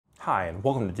Hi, and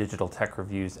welcome to Digital Tech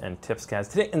Reviews and Tips, guys.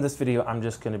 Today in this video, I'm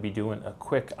just going to be doing a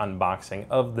quick unboxing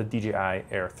of the DJI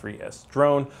Air 3S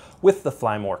drone with the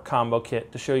Fly More combo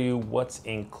kit to show you what's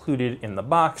included in the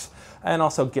box and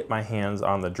also get my hands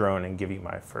on the drone and give you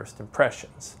my first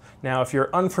impressions. Now, if you're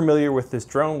unfamiliar with this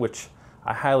drone, which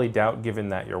I highly doubt given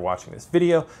that you're watching this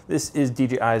video, this is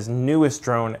DJI's newest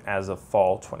drone as of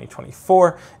fall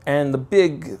 2024, and the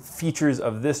big features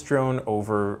of this drone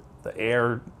over the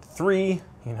Air 3,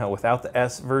 without the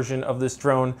S version of this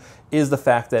drone, is the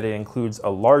fact that it includes a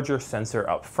larger sensor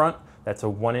up front. That's a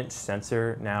 1-inch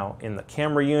sensor now in the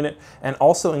camera unit, and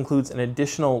also includes an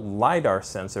additional LiDAR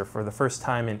sensor for the first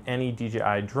time in any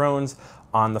DJI drones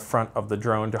on the front of the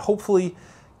drone to hopefully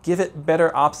give it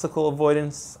better obstacle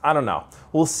avoidance. I don't know.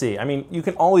 We'll see. I mean, you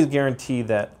can always guarantee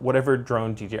that whatever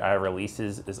drone DJI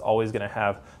releases is always going to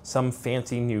have some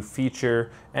fancy new feature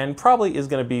and probably is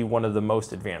going to be one of the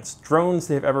most advanced drones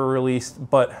they've ever released,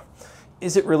 but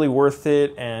is it really worth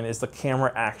it, and is the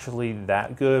camera actually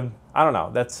that good? I don't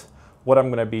know. That's what I'm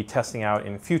going to be testing out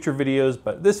in future videos,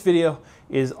 but this video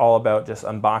is all about just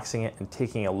unboxing it and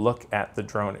taking a look at the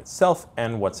drone itself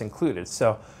and what's included.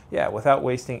 So yeah, without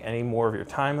wasting any more of your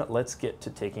time, let's get to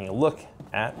taking a look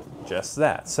at just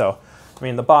that. So, I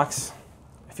mean, the box,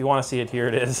 if you want to see it, here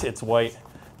it is. It's white.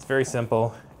 It's very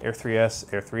simple. Air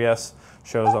 3S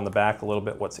shows on the back a little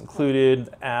bit what's included,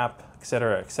 the app,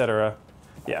 etc., etc.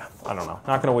 Yeah, I don't know.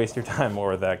 Not going to waste your time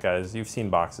more with that, guys. You've seen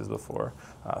boxes before.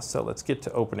 So let's get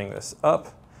to opening this up.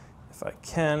 If I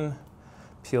can,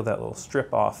 peel that little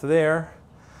strip off there,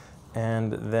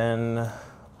 and then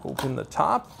open the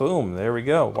top. Boom, there we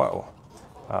go. Wow.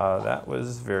 That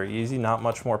was very easy. Not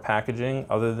much more packaging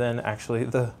other than actually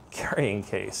the carrying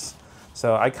case.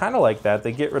 So I kind of like that.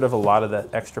 They get rid of a lot of that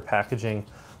extra packaging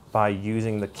by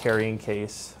using the carrying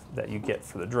case that you get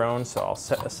for the drone. So I'll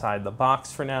set aside the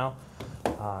box for now.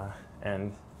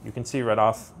 And you can see right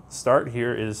off the start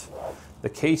here is the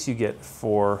case you get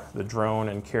for the drone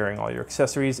and carrying all your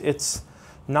accessories. It's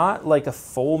not like a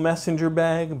full messenger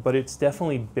bag, but it's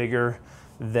definitely bigger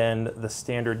than the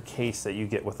standard case that you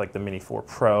get with like the Mini 4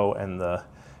 Pro and the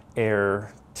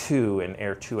Air 2 and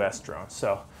Air 2S drones.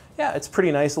 So yeah, it's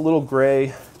pretty nice, a little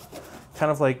gray,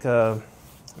 kind of like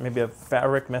maybe a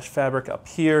mesh fabric up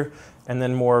here, and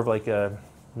then more of like a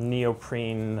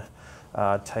neoprene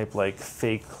type like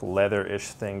fake leather-ish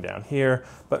thing down here,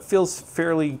 but feels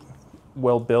fairly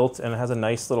well built and it has a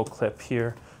nice little clip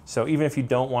here. So even if you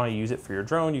don't want to use it for your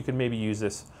drone, you could maybe use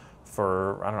this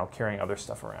for, I don't know, carrying other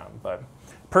stuff around. But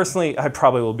personally, I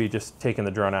probably will be just taking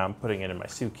the drone out and putting it in my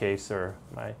suitcase or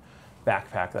my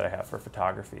backpack that I have for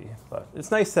photography. But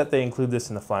it's nice that they include this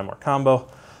in the Fly More combo.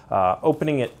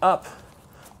 Opening it up,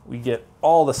 we get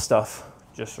all the stuff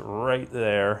just right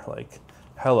there, like,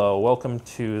 hello, welcome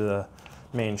to the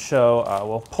main show.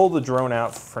 We'll pull the drone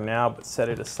out for now, but set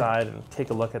it aside and take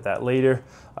a look at that later.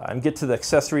 And get to the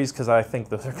accessories, because I think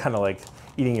those are kind of like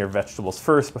eating your vegetables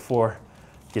first before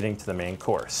getting to the main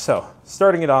course. So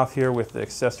starting it off here with the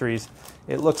accessories,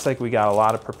 it looks like we got a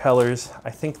lot of propellers. I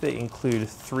think they include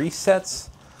 3 sets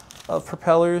of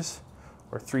propellers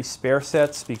or 3 spare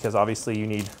sets, because obviously you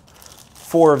need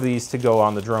 4 of these to go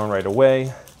on the drone right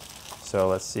away. So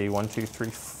let's see, 1, 2, 3,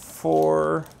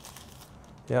 4.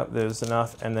 Yep, there's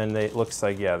enough. And then it looks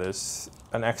like, yeah, there's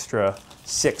an extra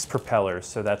 6 propellers.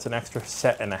 So that's an extra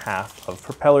set and a half of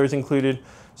propellers included.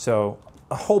 So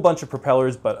a whole bunch of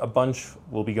propellers, but a bunch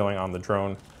will be going on the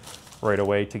drone right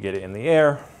away to get it in the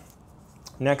air.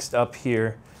 Next up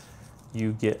here,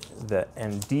 you get the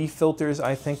ND filters,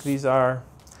 I think these are.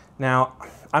 Now,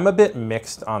 I'm a bit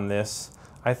mixed on this.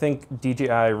 I think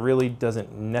DJI really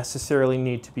doesn't necessarily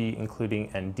need to be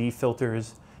including ND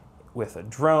filters with a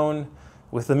drone.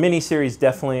 With the Mini series,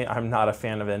 definitely, I'm not a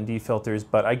fan of ND filters,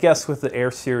 but I guess with the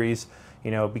Air series,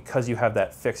 because you have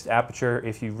that fixed aperture,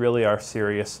 if you really are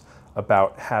serious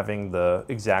about having the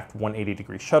exact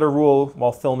 180-degree shutter rule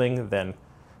while filming, then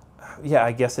yeah,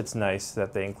 I guess it's nice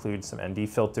that they include some ND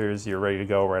filters. You're ready to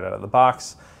go right out of the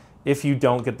box. If you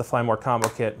don't get the Fly More combo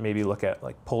kit, maybe look at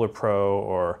like Polar Pro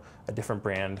or a different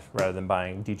brand rather than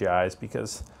buying DJI's,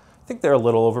 because I think they're a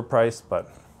little overpriced, but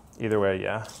either way,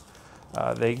 yeah.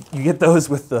 You get those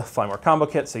with the Fly More combo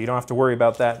kit, so you don't have to worry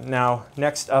about that. Now,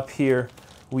 next up here,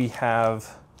 we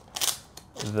have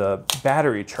the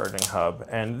battery charging hub.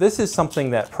 And this is something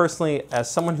that personally,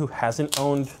 as someone who hasn't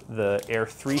owned the Air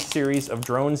 3 series of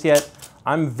drones yet,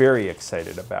 I'm very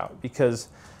excited about, because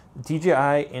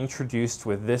DJI introduced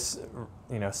with this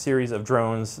series of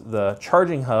drones the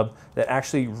charging hub that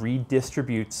actually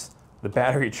redistributes the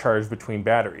battery charge between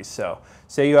batteries. So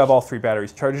say you have all 3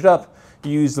 batteries charged up,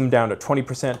 you use them down to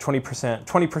 20%, 20%,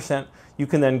 20%, you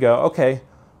can then go, okay,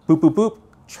 boop, boop, boop,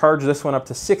 charge this one up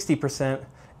to 60%,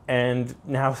 and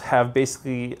now have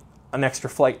basically an extra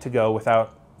flight to go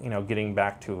without, you know, getting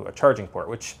back to a charging port,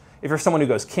 which if you're someone who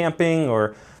goes camping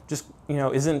or just, you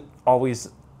know, isn't always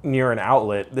near an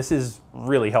outlet, this is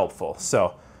really helpful.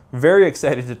 So very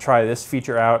excited to try this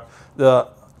feature out. The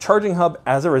charging hub,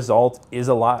 as a result, is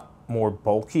a lot more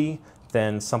bulky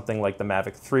than something like the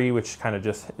Mavic 3, which kind of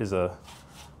just is a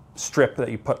strip that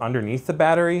you put underneath the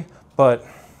battery. But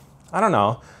I don't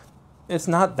know, it's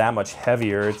not that much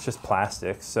heavier, it's just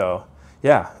plastic. So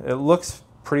yeah, it looks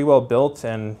pretty well built,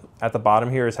 and at the bottom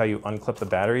here is how you unclip the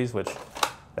batteries, which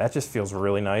that just feels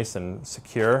really nice and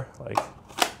secure, like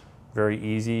very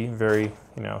easy, very,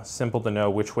 you know, simple to know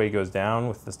which way goes down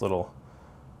with this little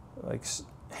like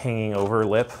hanging over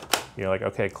lip. You're like,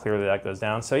 okay, clearly that goes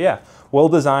down. So yeah,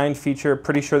 well-designed feature.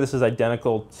 Pretty sure this is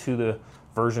identical to the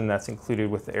version that's included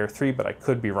with the Air 3, but I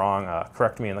could be wrong.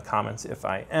 Correct me in the comments if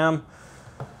I am.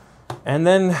 And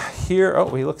then here,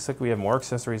 oh, it looks like we have more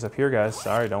accessories up here, guys.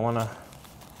 Sorry, don't wanna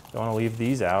leave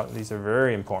these out. These are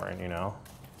very important, you know.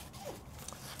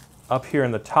 Up here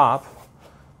in the top,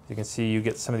 you can see you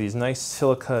get some of these nice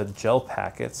silica gel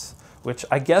packets, which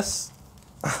I guess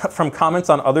from comments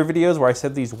on other videos where I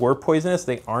said these were poisonous,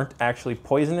 they aren't actually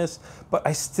poisonous, but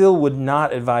I still would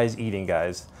not advise eating,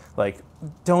 guys. Like,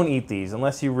 don't eat these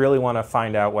unless you really want to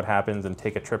find out what happens and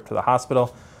take a trip to the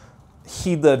hospital.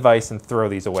 Heed the advice and throw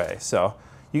these away. So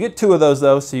you get 2 of those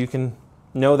though, so you can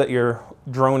know that your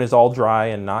drone is all dry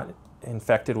and not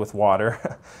infected with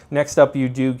water. Next up, you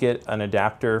do get an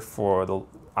adapter for the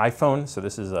iPhone. So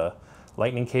this is a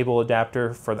lightning cable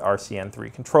adapter for the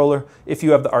RCN3 controller. If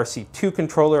you have the RC2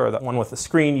 controller or the one with the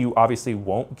screen, you obviously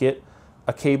won't get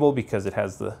a cable because it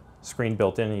has the screen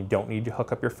built in and you don't need to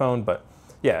hook up your phone. But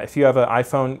yeah, if you have an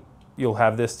iPhone, you'll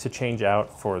have this to change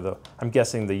out for the, I'm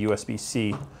guessing, the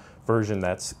USB-C version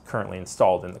that's currently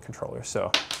installed in the controller.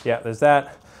 So yeah, there's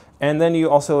that. And then you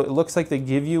also, it looks like they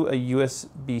give you a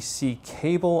USB-C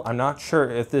cable. I'm not sure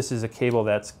if this is a cable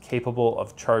that's capable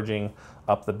of charging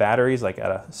up the batteries like at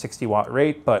a 60-watt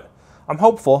rate, but I'm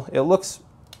hopeful. It looks,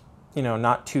 you know,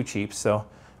 not too cheap, so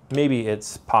maybe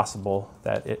it's possible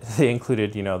that they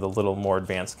included, you know, the little more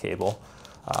advanced cable.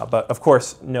 But of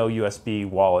course, no USB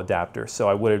wall adapter, so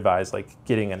I would advise like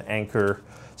getting an Anker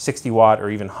 60-watt or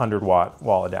even 100-watt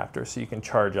wall adapter so you can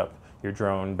charge up your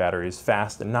drone batteries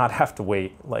fast and not have to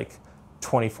wait like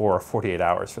 24 or 48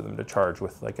 hours for them to charge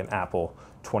with like an Apple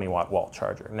 20-watt wall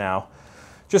charger. Now,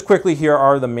 just quickly, here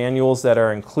are the manuals that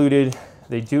are included.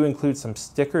 They do include some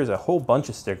stickers, a whole bunch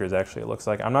of stickers actually, it looks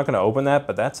like. I'm not gonna open that,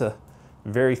 but that's a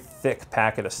very thick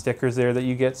packet of stickers there that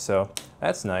you get, so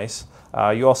that's nice.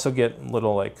 You also get a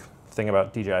little like thing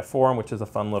about DJI Forum, which is a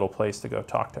fun little place to go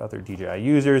talk to other DJI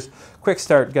users. Quick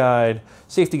start guide,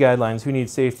 safety guidelines, who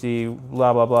needs safety,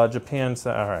 blah, blah, blah, Japan.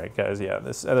 All right, guys, yeah,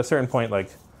 this at a certain point, like,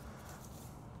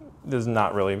 there's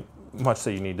not really much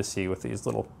that you need to see with these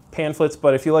little pamphlets,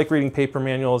 but if you like reading paper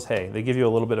manuals, hey, they give you a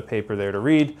little bit of paper there to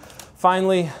read.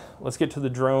 Finally, let's get to the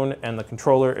drone and the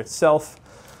controller itself.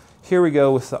 Here we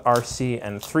go with the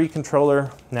RCN3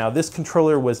 controller. Now, this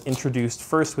controller was introduced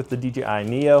first with the DJI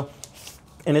Neo,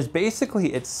 and is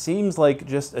basically, it seems like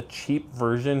just a cheap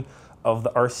version of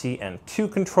the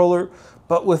RCN2 controller,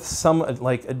 but with some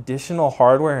like additional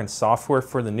hardware and software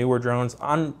for the newer drones.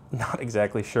 I'm not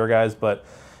exactly sure, guys, but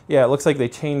yeah, it looks like they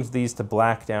changed these to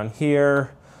black down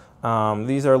here.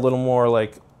 These are a little more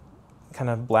like kind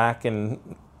of black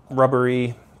and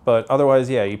rubbery, but otherwise,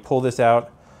 yeah, you pull this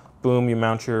out, boom, you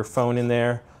mount your phone in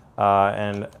there.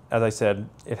 And as I said,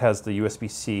 it has the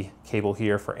USB-C cable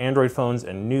here for Android phones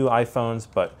and new iPhones,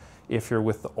 but if you're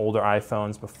with the older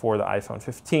iPhones before the iPhone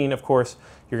 15, of course,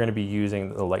 you're gonna be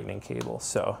using the lightning cable.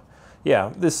 So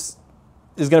yeah, this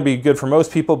is gonna be good for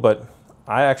most people, but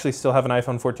I actually still have an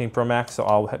iPhone 14 Pro Max, so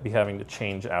I'll be having to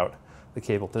change out the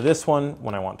cable to this one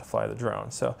when I want to fly the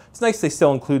drone. So it's nice they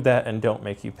still include that and don't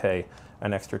make you pay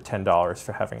an extra $10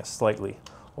 for having a slightly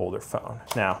older phone.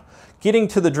 Now, getting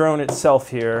to the drone itself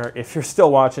here, if you're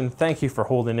still watching, thank you for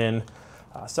holding in.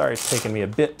 Sorry it's taken me a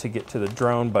bit to get to the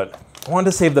drone, but I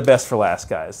wanted to save the best for last,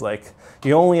 guys. Like,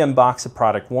 you only unbox a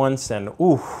product once and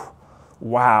ooh,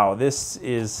 wow, it's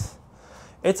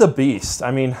a beast.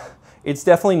 I mean, it's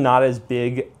definitely not as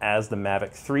big as the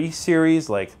Mavic 3 series.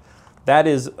 Like, that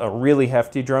is a really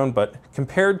hefty drone, but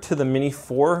compared to the Mini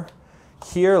 4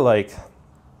 here, like,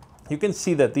 you can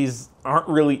see that these aren't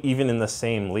really even in the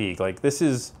same league. Like, this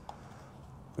is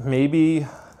maybe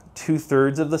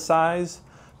 2/3 of the size,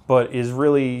 but is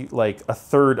really like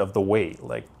 1/3 of the weight.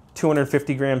 Like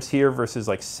 250 grams here versus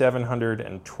like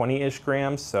 720-ish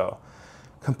grams. So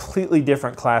completely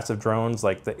different class of drones.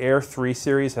 Like the Air 3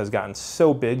 series has gotten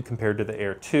so big compared to the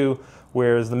Air 2,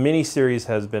 whereas the Mini series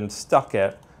has been stuck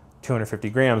at 250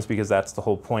 grams because that's the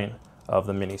whole point of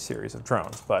the Mini series of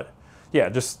drones. But yeah,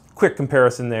 just quick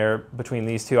comparison there between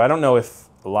these two. I don't know if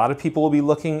a lot of people will be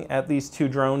looking at these two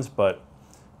drones, but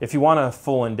if you want a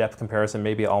full in-depth comparison,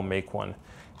 maybe I'll make one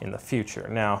in the future.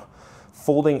 Now,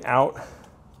 folding out,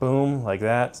 boom, like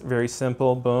that, very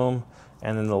simple, boom,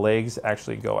 and then the legs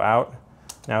actually go out.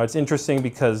 Now it's interesting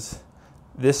because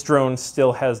this drone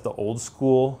still has the old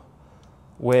school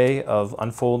way of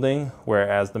unfolding,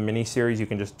 whereas the Mini series, you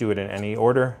can just do it in any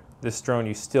order. This drone,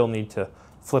 you still need to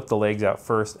flip the legs out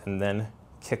first and then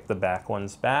kick the back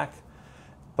ones back.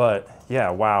 But yeah,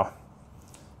 wow.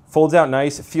 Folds out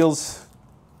nice. It feels,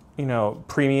 you know,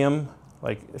 premium.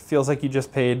 Like it feels like you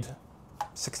just paid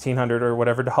 $1,600 or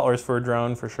whatever dollars for a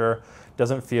drone for sure.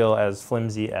 Doesn't feel as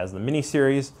flimsy as the Mini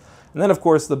series. And then of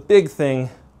course the big thing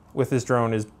with this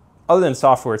drone is, other than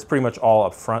software, it's pretty much all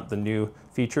up front, the new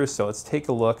features. So let's take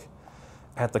a look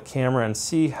at the camera and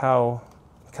see how,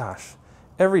 gosh,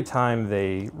 every time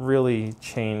they really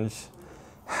change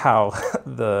how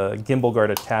the gimbal guard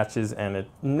attaches, and it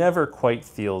never quite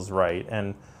feels right.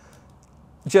 And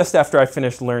just after I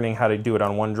finished learning how to do it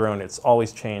on one drone, it's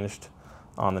always changed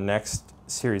on the next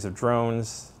series of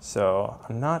drones. So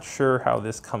I'm not sure how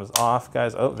this comes off,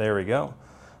 guys. Oh, there we go.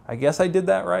 I guess I did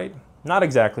that right. Not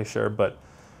exactly sure, but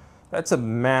that's a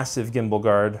massive gimbal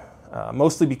guard,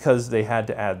 mostly because they had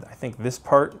to add, I think, this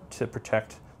part to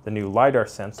protect the new LiDAR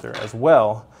sensor as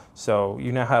well. So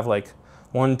you now have like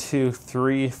 1, 2,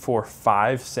 3, 4,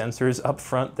 5 sensors up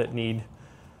front that need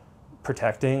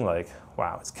protecting. Like,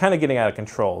 wow, it's kind of getting out of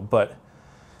control, but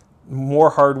more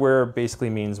hardware basically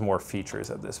means more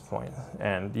features at this point.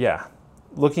 And yeah,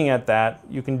 looking at that,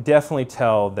 you can definitely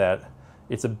tell that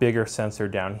it's a bigger sensor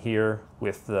down here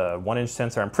with the 1-inch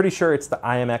sensor. I'm pretty sure it's the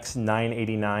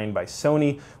IMX989 by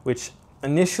Sony, which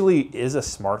initially is a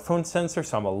smartphone sensor,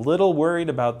 so I'm a little worried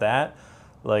about that.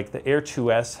 Like the Air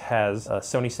 2S has a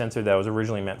Sony sensor that was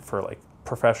originally meant for like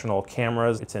professional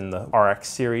cameras. It's in the RX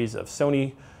series of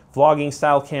Sony vlogging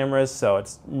style cameras, so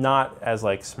it's not as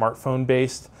like smartphone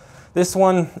based. This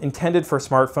one intended for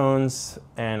smartphones,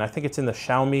 and I think it's in the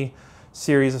Xiaomi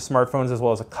series of smartphones as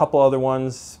well as a couple other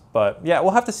ones. But yeah,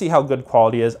 we'll have to see how good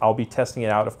quality is. I'll be testing it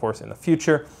out, of course, in the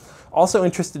future. Also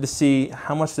interested to see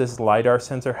how much this LiDAR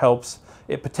sensor helps.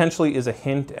 It potentially is a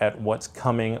hint at what's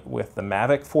coming with the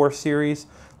Mavic 4 series.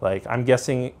 Like, I'm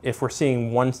guessing if we're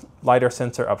seeing one LiDAR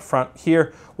sensor up front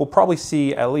here, we'll probably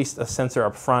see at least a sensor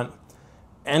up front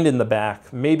and in the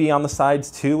back, maybe on the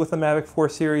sides too with the Mavic 4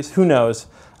 series. Who knows?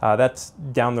 That's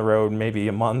down the road, maybe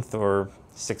a month or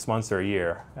 6 months or a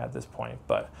year at this point.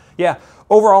 But yeah,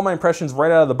 overall my impressions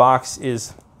right out of the box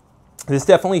is this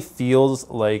definitely feels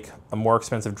like a more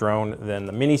expensive drone than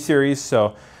the Mini series.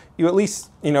 So you at least,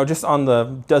 you know, just on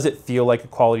the, does it feel like a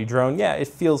quality drone? Yeah, it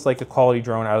feels like a quality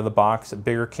drone out of the box, a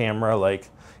bigger camera. Like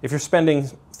if you're spending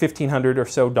 $1,500 or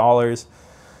so dollars,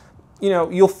 you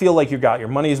know, you'll feel like you got your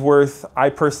money's worth.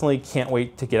 I personally can't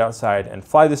wait to get outside and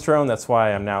fly this drone. That's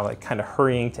why I'm now like kind of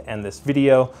hurrying to end this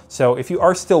video. So if you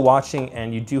are still watching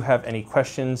and you do have any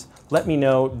questions, let me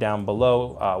know down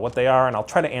below what they are, and I'll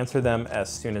try to answer them as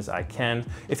soon as I can.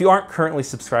 If you aren't currently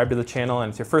subscribed to the channel and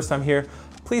it's your first time here,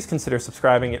 please consider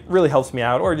subscribing. It really helps me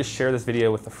out, or just share this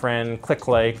video with a friend, click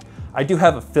like. I do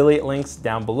have affiliate links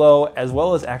down below, as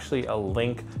well as actually a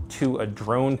link to a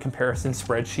drone comparison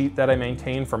spreadsheet that I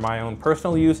maintain for my own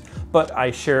personal use, but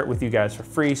I share it with you guys for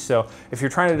free. So if you're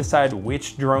trying to decide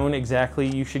which drone exactly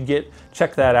you should get,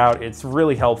 check that out. It's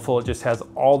really helpful. It just has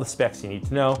all the specs you need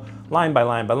to know, line by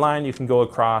line by line. You can go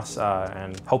across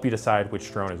and help you decide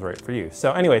which drone is right for you.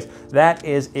 So anyways, that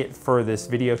is it for this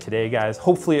video today, guys.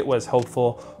 Hopefully it was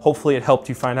helpful. Hopefully it helped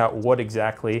you find out what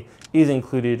exactly is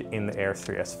included in the Air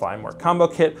 3S Fly More Combo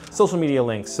Kit. Social media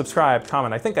links, subscribe,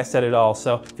 comment. I think I said it all.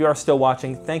 So if you are still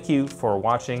watching, thank you for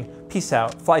watching. Peace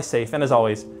out, fly safe, and as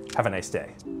always, have a nice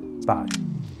day. Bye.